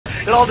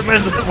It all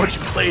depends on what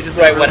you played in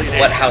the Right, early days.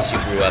 what house you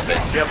grew up in.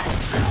 Yep.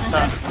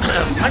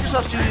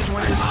 Microsoft Studios,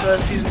 when is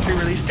Season 3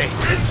 release date?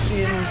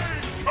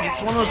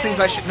 It's one of those things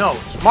I should know.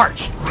 It's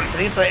March. I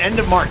think it's the end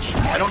of March.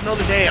 I don't know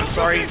the day. I'm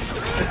sorry.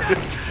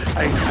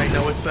 I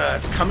know it's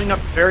coming up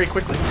very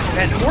quickly.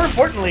 And more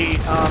importantly,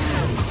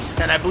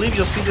 and I believe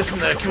you'll see this in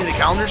the community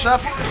calendar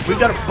stuff, we've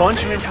got a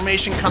bunch of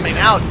information coming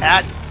out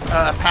at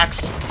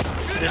PAX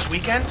this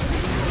weekend.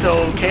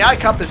 So KI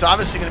Cup is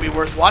obviously going to be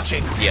worth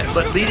watching. Yes.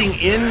 But leading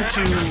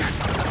into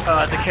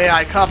the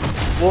KI Cup,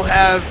 we'll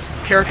have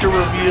character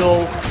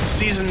reveal,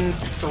 Season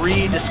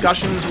 3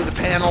 discussions with a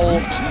panel.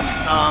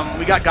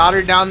 We got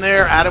Goddard down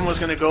there. Adam was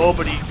going to go,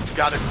 but he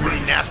got a really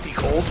nasty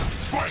cold.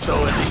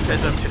 So at least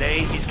as of today,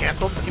 he's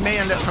canceled. He may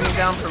end up coming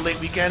down for late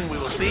weekend. We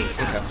will see.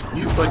 Okay.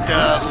 But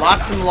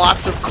lots and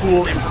lots of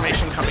cool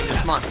information coming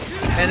this month.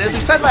 And as we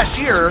said last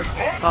year,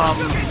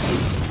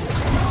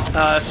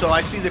 so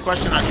I see the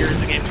question on here, is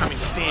the game coming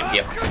to Steam?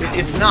 Yep.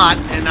 It's not,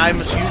 and I'm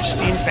a huge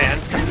Steam fan.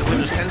 It's coming to the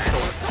Windows 10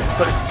 store.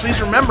 But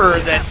please remember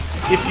that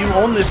if you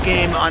own this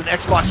game on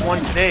Xbox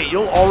One today,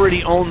 you'll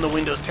already own the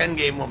Windows 10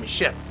 game when we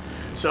ship.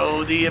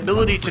 So the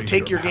ability to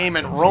take your game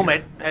and roam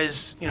it,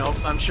 as you know,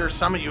 I'm sure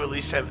some of you at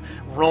least have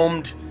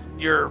roamed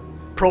your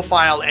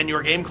profile and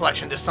your game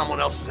collection to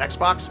someone else's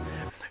Xbox.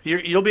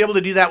 You'll be able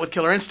to do that with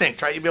Killer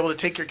Instinct, right? You'll be able to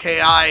take your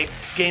KI,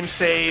 game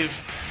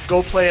save,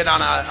 go play it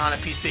on a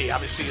PC.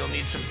 Obviously, you'll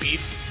need some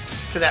beef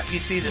to that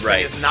PC. This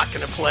thing is not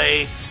going to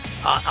play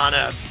on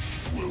a,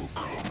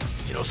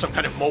 you know, some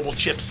kind of mobile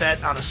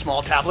chipset on a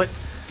small tablet.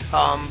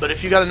 But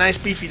if you got a nice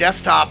beefy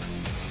desktop,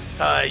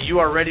 you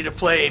are ready to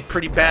play a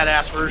pretty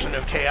badass version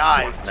of KI.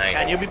 Nice.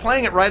 And you'll be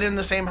playing it right in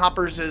the same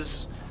hoppers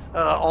as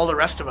all the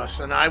rest of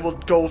us. And I will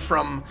go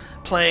from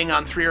playing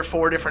on 3 or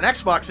 4 different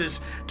Xboxes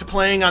to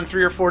playing on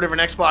 3 or 4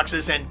 different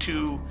Xboxes and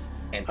two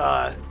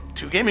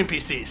gaming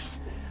PCs.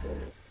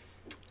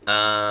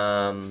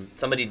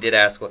 Somebody did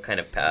ask what kind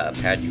of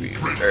pad you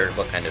use, or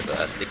what kind of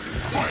stick you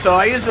use. So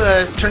I use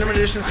the Tournament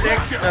Edition stick.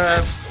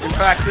 In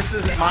fact, this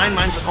isn't mine.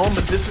 Mine's at home,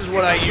 but this is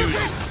what I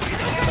use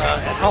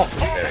at home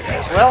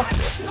as well.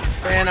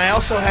 And I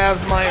also have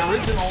my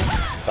original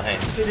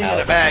sitting in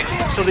a bag.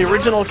 So the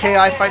original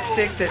KI fight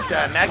stick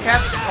that Mad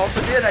Catz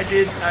also did,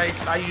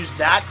 I used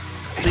that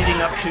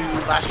leading up to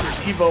last year's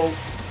Evo,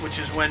 which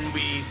is when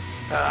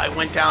I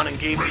went down and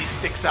gave these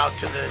sticks out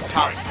to the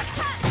top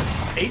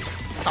 8,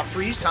 top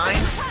 3 signed.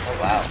 Oh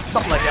wow!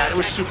 Something like that. It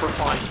was super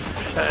fun.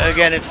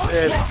 Again, it's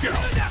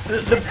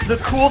the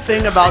cool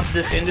thing about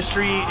this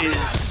industry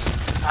is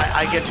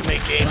I get to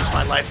make games.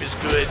 My life is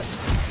good.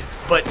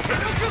 But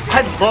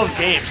I love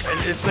games, and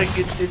it's like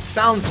it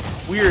sounds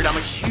weird. I'm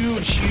a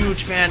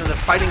huge fan of the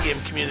fighting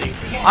game community.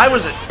 I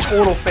was a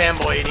total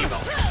fanboy at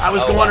Evo. I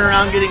was going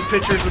around getting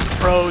pictures with the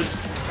pros,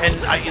 and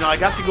I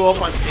got to go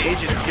up on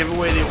stage and give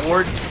away the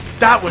award.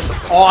 That was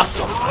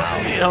awesome.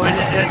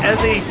 And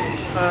as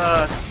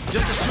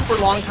just a super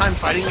long time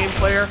fighting game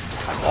player,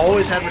 I've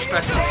always had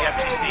respect for the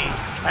FGC.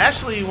 I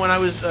actually, when I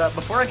was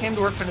before I came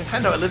to work for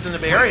Nintendo, I lived in the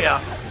Bay Area,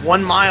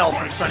 1 mile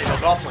from Sunnyvale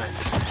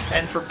Golfland.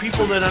 And for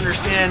people that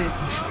understand,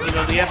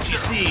 the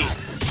FGC,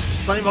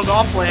 Sunnyvale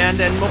Golfland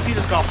and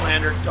Milpitas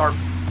Golfland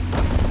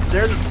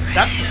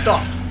that's the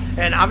stuff.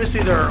 And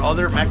obviously there are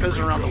other meccas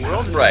around the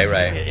world. Right.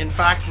 In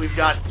fact, we've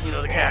got,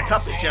 the KI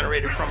Cup is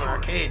generated from an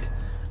arcade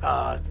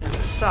in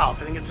the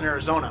south. I think it's in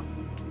Arizona.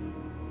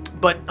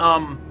 But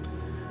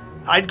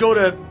I'd go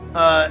to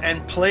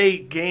and play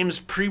games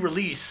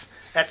pre-release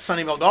at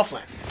Sunnyvale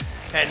Golfland.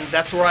 And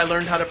that's where I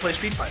learned how to play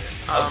Street Fighter.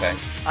 Okay.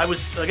 I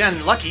was,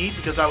 again, lucky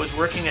because I was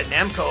working at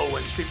Namco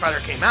when Street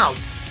Fighter came out.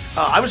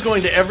 I was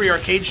going to every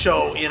arcade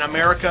show in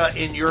America,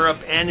 in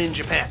Europe, and in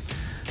Japan.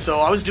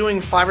 So I was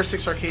doing 5 or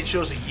 6 arcade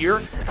shows a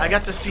year. I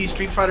got to see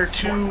Street Fighter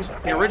 2,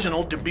 the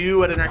original,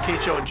 debut at an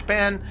arcade show in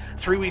Japan.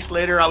 3 weeks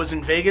later, I was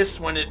in Vegas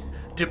when it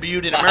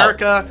debuted in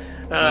America.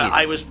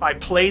 I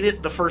played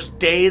it the first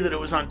day that it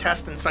was on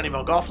test in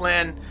Sunnyvale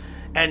Golfland.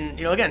 And,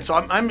 again, so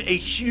I'm a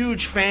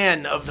huge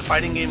fan of the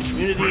fighting game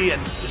community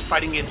and just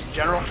fighting games in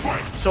general.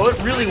 So it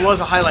really was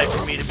a highlight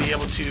for me to be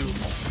able to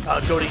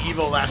go to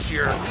EVO last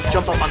year,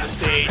 jump up on the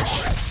stage.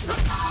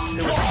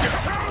 It was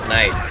awesome.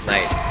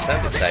 Nice.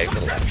 Sounds exciting. A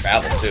little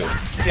travel, too.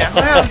 Yeah,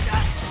 well,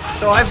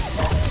 so I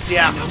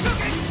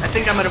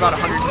think I'm at about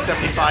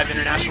 175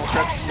 international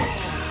trips.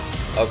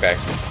 Okay.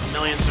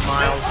 Millions of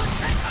miles.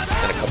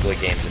 And a couple of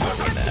games in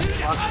between that.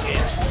 Lots of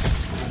games.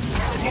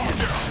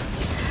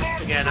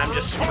 Again, I'm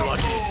just super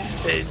lucky.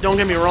 Don't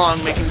get me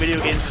wrong, making video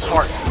games is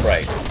hard.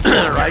 Right.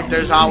 Right?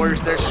 There's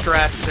hours, there's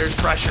stress, there's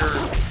pressure.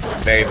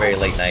 Very, very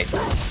late night.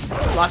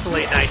 Lots of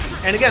late nights.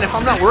 And again, if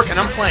I'm not working,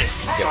 I'm playing.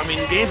 Yep. So, I mean,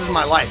 games is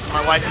my life.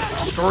 My wife is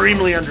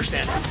extremely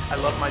understanding. I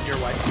love my dear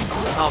wife.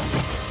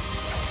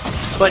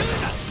 But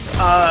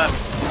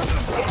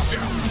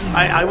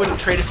I wouldn't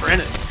trade it for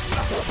anything.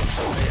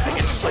 I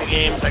get to play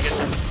games, I get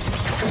to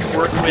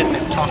work with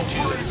and talk to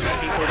and see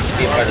people.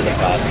 Be part of the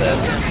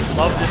process.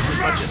 Love this as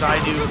much as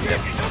I do.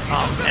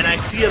 And I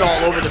see it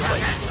all over the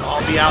place.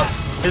 I'll be out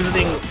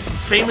visiting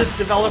famous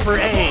developer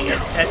A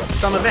at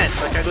some event,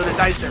 like I go to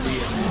DICE every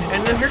year.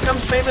 And then here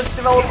comes famous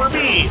developer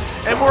B,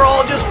 and we're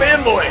all just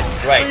fanboys.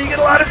 Right. So you get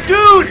a lot of,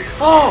 dude,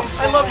 oh,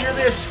 I loved your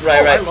this.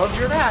 Right, oh, right. I loved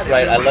your that.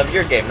 Right, I love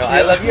your game. No,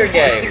 I love your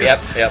game.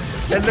 Yep, yep.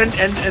 And then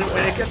and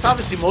it gets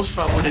obviously most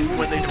fun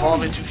when they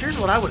devolve into, here's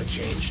what I would have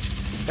changed.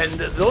 And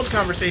those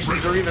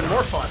conversations are even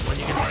more fun when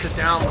you get to sit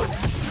down with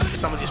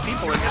some of these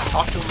people and just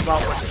talk to them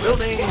about what they're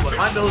building, what am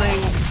I building,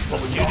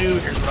 what would you do,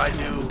 here's what I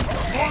do.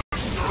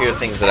 Here are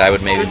things that I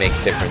would maybe make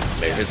different.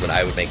 Here's what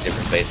I would make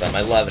different based on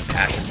my love and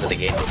passion for the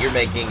game that you're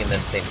making, and then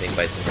same thing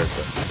vice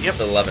versa. Yep.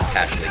 The love and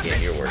passion of the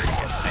game you're working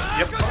in.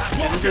 Yep.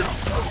 It is an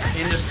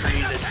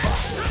industry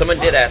that's... Someone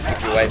did ask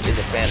if your wife is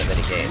a fan of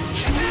any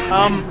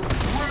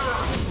games.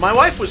 My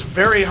wife was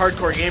very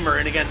hardcore gamer,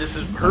 and again, this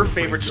is her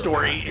favorite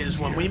story, is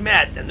when we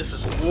met, and this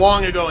is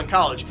long ago in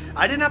college.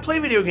 I did not play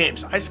video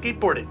games. I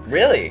skateboarded.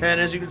 Really?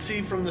 And as you can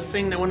see from the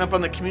thing that went up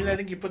on the community, I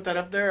think you put that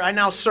up there, I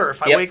now surf.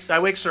 Yep. I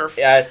wake surf.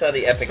 Yeah, I saw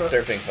the epic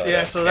surfing photo.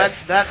 Yeah, so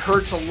that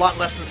hurts a lot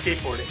less than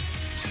skateboarding.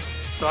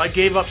 So I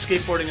gave up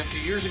skateboarding a few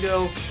years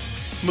ago,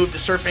 moved to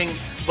surfing,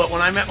 but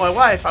when I met my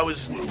wife, I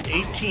was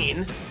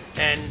 18,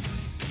 and...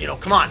 You know,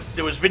 come on,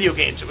 there was video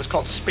games. It was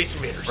called Space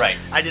Invaders. Right.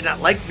 I did not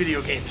like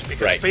video games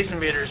because Right. Space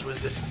Invaders was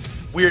this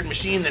weird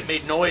machine that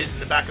made noise in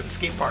the back of the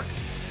skate park.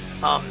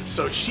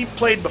 So she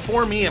played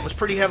before me and was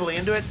pretty heavily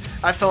into it.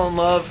 I fell in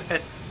love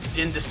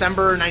in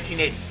December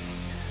 1980.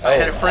 I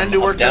had a friend who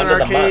worked in an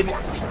arcade.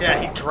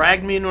 Yeah, he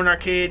dragged me into an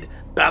arcade.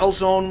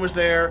 Battlezone was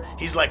there.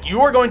 He's like,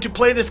 "You are going to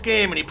play this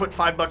game," and he put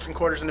 $5 and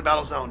quarters into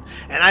Battlezone.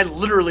 And I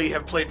literally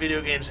have played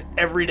video games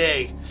every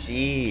day.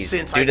 Jeez.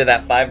 Since due to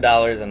that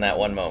 $5 in that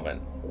one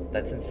moment.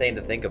 That's insane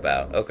to think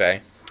about.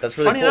 Okay. That's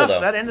really Funny cool, enough,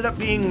 though. that ended up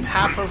being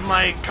half of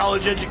my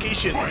college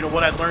education. You know,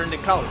 what I learned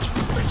in college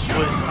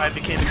was I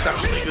became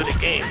exceptionally good at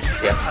games.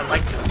 Yeah. I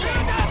liked them.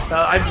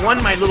 I've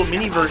won my little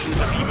mini versions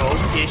of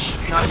Evo-ish,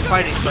 not in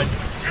fighting, but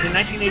in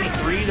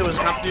 1983 there was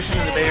a competition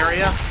in the Bay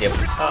Area. Yep.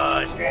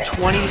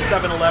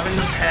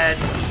 2711s had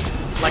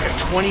like a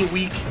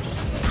 20-week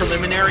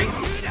preliminary,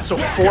 so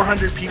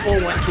 400 people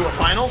went to a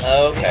finals.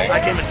 Okay. I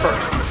came in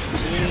first.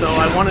 So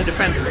I won a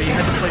Defender. You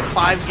had to play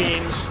 5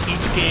 games,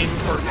 each game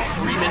for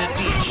 3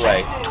 minutes each.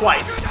 Right.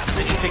 Twice.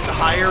 Then you take the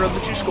higher of the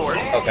 2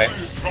 scores. Okay.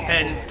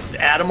 And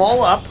add them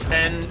all up,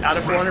 and out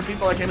of 400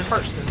 people, I came in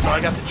first. And so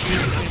I got to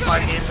choose between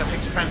 5 games. I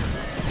picked Defender.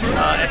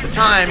 At the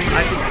time,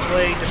 I could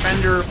play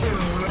Defender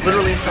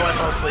literally until I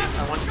fell asleep.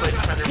 I once played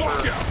Defender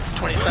for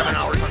 27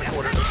 hours on a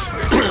quarter.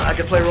 I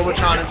could play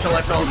Robotron until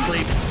I fell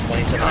asleep.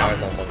 27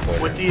 hours on one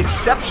quarter. With the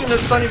exception of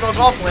Sunnyvale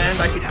Golfland,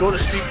 I could go to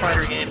Street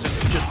Fighter games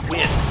and just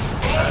win.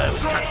 It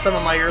was kind of some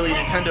of my early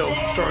Nintendo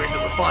stories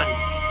that were fun.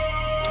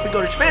 We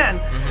go to Japan,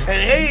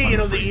 and hey, you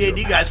know, the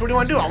EAD guys, what do you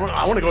want to do?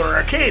 I want to go to an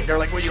arcade. They're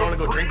like, well, you want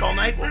to go drink all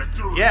night? Well,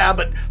 yeah,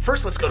 but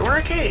first let's go to an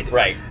arcade.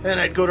 Right. And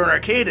I'd go to an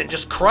arcade and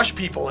just crush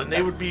people, and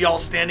they would be all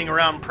standing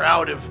around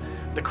proud of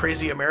the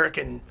crazy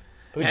American.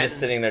 Who's just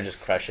sitting there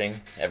just crushing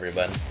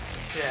everyone.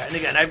 Yeah, and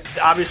again,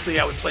 obviously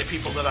I would play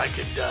people that I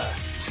could,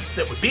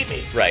 that would beat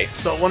me. Right.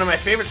 But one of my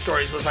favorite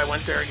stories was I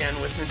went there again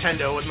with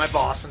Nintendo with my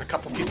boss and a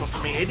couple people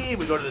from EAD.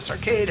 We go to this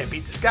arcade, I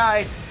beat this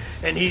guy,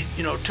 and he,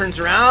 you know, turns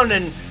around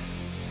and,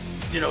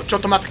 you know,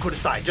 chotomate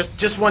kudasai,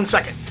 just 1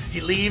 second.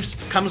 He leaves,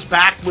 comes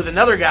back with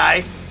another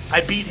guy,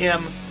 I beat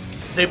him.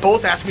 They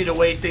both ask me to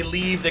wait, they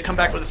leave, they come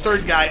back with a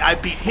third guy, I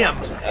beat him.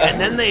 And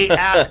then they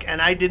ask,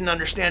 and I didn't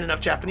understand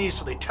enough Japanese,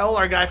 so they tell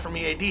our guy from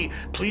EAD,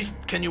 please,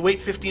 can you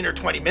wait 15 or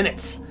 20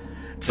 minutes?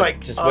 It's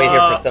like, just wait here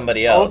for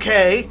somebody else.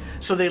 Okay,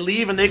 so they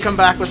leave and they come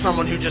back with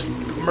someone who just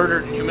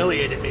murdered and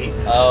humiliated me.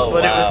 Oh,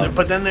 but wow.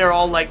 But then they're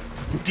all like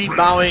deep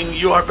bowing.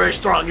 You are very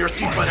strong. You're a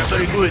Street Fighter,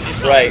 very good.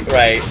 Right,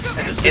 right.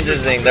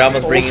 Interesting. They're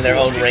almost old bringing their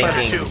school own Street Fighter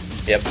ranking.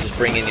 2. Yep, just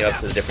bringing you up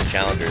to the different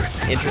challengers.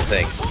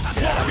 Interesting.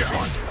 Yeah, that was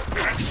fun.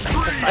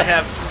 I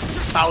have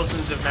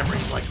thousands of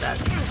memories like that.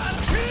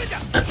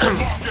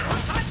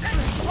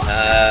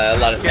 A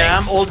lot of things. Yeah,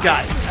 I'm old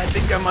guy. I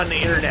think I'm on the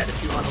internet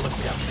if you want to look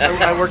me up.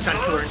 I worked on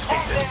Killer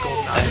Instinct and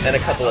GoldenEye. And a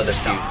couple of the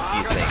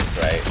few things,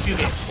 right? A few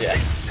games. Yeah.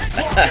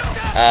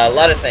 A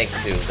lot of thanks,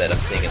 too, that I'm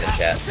seeing in the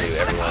chat to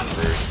everyone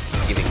for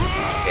giving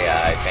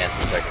KI,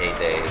 Fancy's Arcade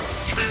Days.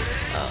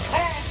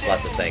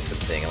 Lots of thanks I'm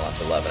seeing and lots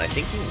of love. And I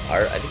think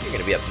you're going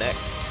to be up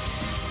next.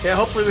 Yeah,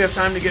 hopefully we have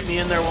time to get me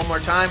in there one more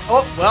time.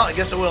 Oh, well, I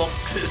guess I will,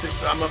 because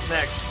if I'm up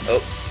next.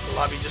 Oh. The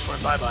lobby just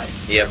went bye-bye.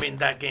 Yep. I mean,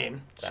 that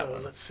game. That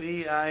one. Let's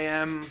see, I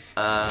am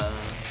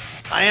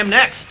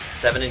next.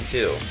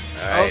 7-2. All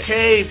right.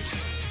 Okay.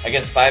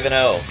 Against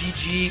 5-0.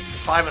 BG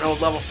 5-0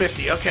 level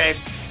 50. Okay.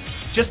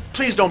 Just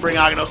please don't bring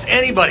Aganos.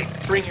 Anybody,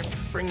 bring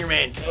your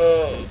main.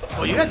 Oh.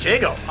 Well, you got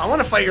Jago. I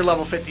want to fight your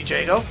level 50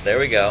 Jago. There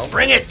we go.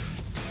 Bring it.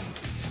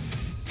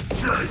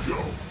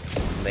 Jago.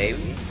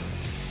 Maybe.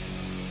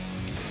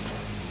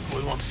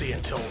 We won't see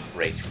until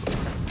Rage.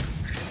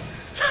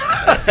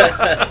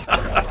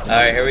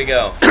 Alright, here we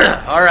go.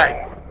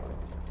 Alright.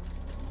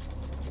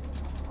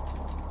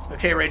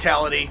 Okay,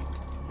 ReyTality.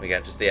 We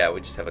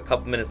just have a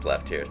couple minutes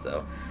left here,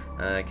 so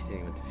I can see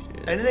what the future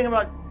is. Anything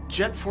about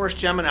Jet Force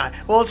Gemini?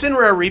 Well, it's in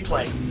Rare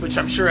Replay, which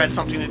I'm sure had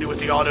something to do with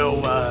the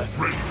auto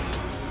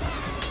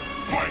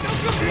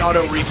The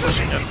auto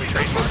re-pushing of the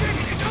trademark.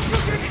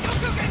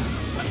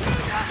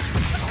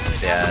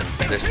 Yeah,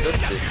 there's still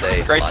to this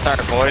day. Great start,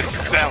 boys.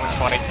 That was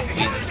funny.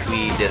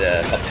 We did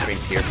a couple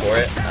streams here for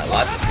it.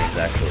 Lots of streams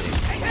actually.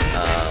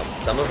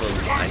 Some of them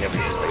I never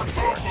even played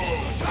before.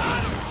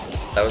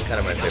 That was kind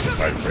of my favorite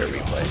part for a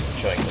replay,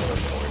 showing some of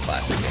the older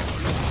classic games.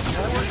 I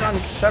worked on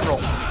several.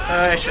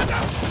 I should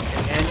know.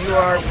 And you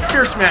are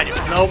Fierce Manual.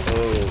 Nope.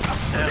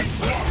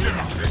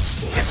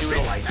 Can't do it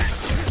alike.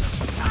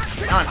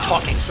 Now I'm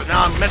talking, so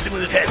now I'm messing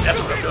with his head.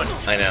 That's what I'm doing.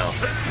 I know.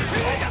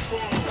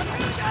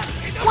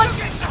 What?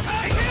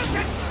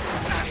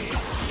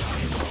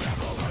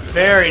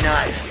 Very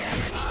nice.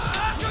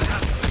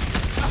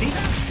 See?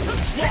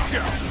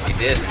 You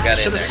did. You got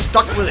in Should have there.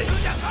 stuck with it. I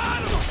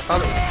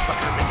thought it would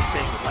fucking make a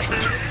mistake. Like,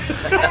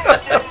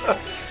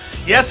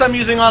 yes, I'm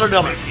using auto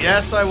doubles.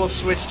 Yes, I will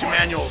switch to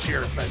manuals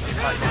here if I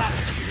must.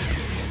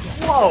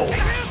 Whoa.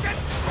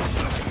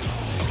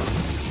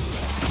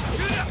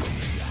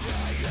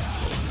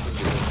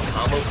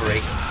 Combo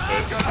break.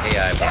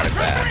 AI brought it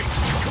back.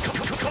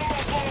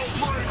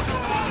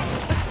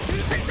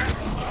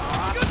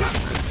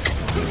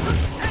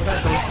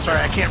 Sorry,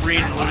 I can't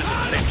read and lose at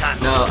the same time.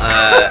 No,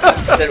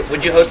 said,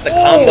 would you host the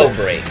combo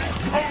break?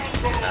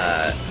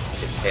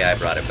 If AI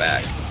brought it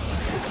back.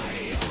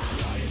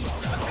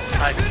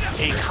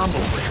 A combo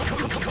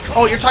break.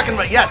 Oh, you're talking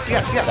about, yes,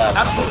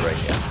 absolutely. Break,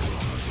 yeah.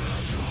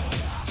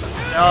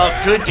 Oh,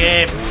 good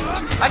game.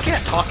 I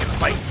can't talk and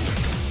fight.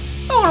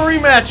 I want a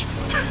rematch.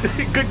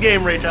 Good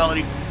game,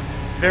 ReyTality.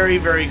 Very,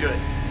 very good.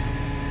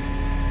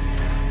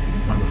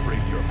 I'm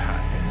afraid your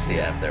path ends. So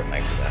yeah, if they're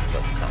Microsoft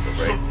plus the combo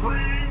break.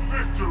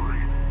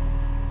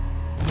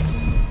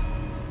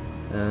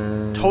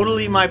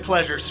 Totally my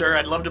pleasure, sir.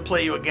 I'd love to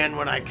play you again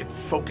when I could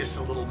focus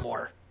a little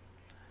more.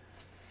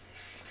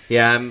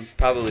 Yeah, I'm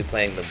probably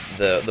playing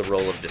the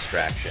role of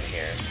distraction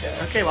here.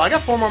 Yeah. Okay, well, I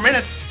got 4 more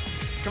minutes.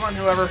 Come on,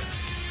 whoever.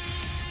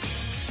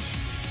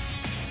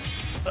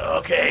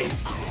 Okay,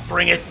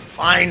 bring it.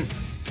 Fine.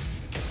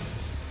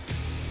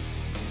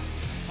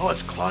 Oh,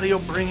 it's Claudio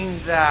bringing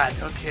that.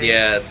 Okay.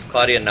 Yeah, it's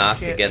Claudia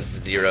knocked Okay. against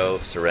Zero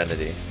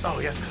Serenity. Oh,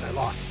 yes, because I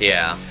lost.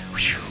 Yeah.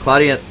 Whew.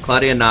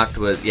 Claudia knocked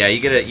was yeah. You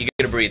get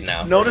to breathe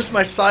now Notice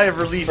my sigh of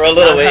relief. for a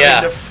little not bit.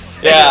 having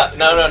Yeah. to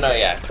Yeah. No.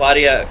 Yeah.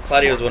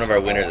 Claudia was one of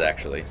our winners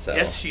actually. So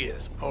Yes, she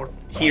is. Or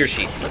he or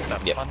she. The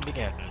Yep. fun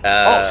began.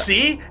 oh,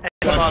 see? And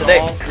Launched on today.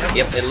 all-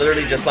 Yep, it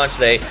literally just launched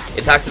today.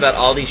 It talks about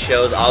all these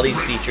shows, all these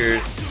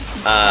features.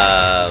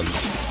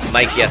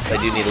 Mike, yes, I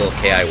do need a little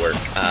KI work.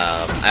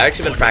 I've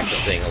actually been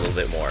practicing a little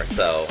bit more,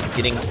 so I'm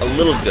getting a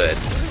little good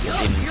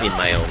in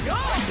my own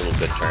little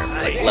good terms,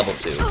 like level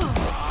 2, if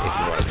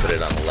you want to put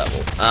it on the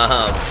level.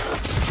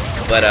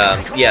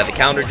 Yeah, the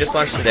calendar just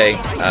launched today.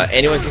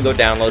 Anyone can go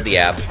download the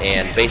app,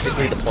 and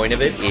basically the point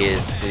of it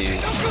is to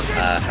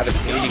have a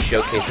community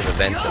showcase of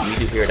events that we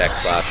do here at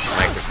Xbox,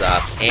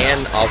 Microsoft,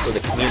 and also the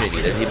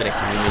community. There's even a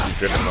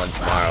community-driven one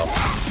tomorrow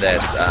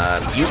that's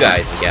you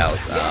guys and gals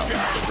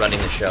running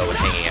the show and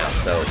hanging out.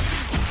 So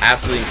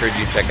absolutely encourage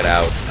you to check it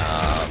out.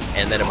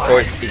 And then, of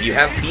course, if you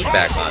have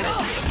feedback on it,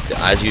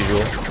 as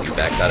usual,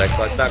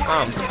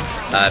 feedback.xbox.com.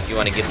 If you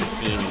want to give the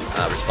team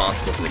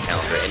responsible for the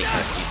calendar any kind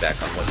of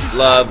feedback on what you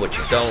love, what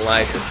you don't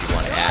like, what you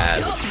want to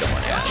add, what you don't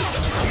want to add.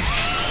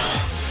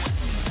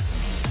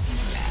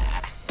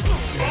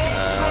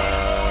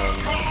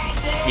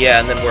 So, yeah,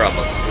 and then we're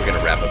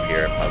gonna wrap up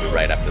here, probably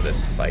right after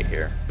this fight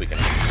here. We can.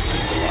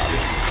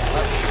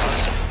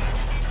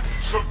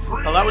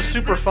 Well, that was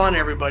super fun,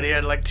 everybody.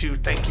 I'd like to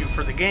thank you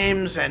for the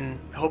games and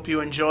hope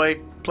you enjoy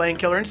playing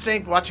Killer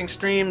Instinct, watching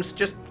streams,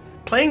 just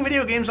playing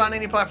video games on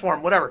any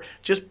platform, whatever.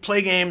 Just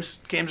play games.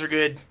 Games are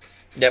good.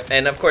 Yep,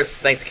 and of course,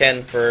 thanks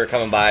Ken for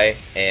coming by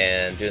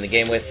and doing the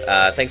game with.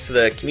 Thanks to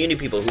the community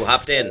people who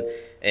hopped in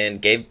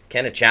and gave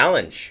Ken a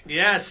challenge.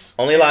 Yes.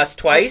 Only lost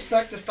twice.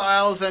 Respect to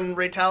Styles and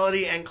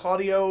ReyTality and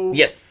Claudio.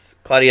 Yes,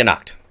 Claudia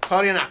knocked.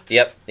 Claudio knocked.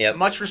 Yep.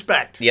 Much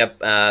respect. Yep.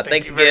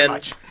 Thanks you very again.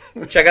 much.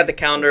 Check out the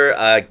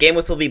calendar. Game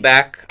with will be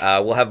back.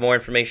 We'll have more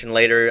information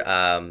later.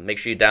 Make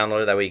sure you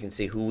download it. That way you can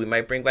see who we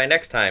might bring by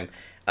next time.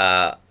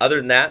 Other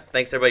than that,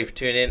 thanks everybody for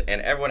tuning in,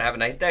 and everyone have a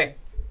nice day.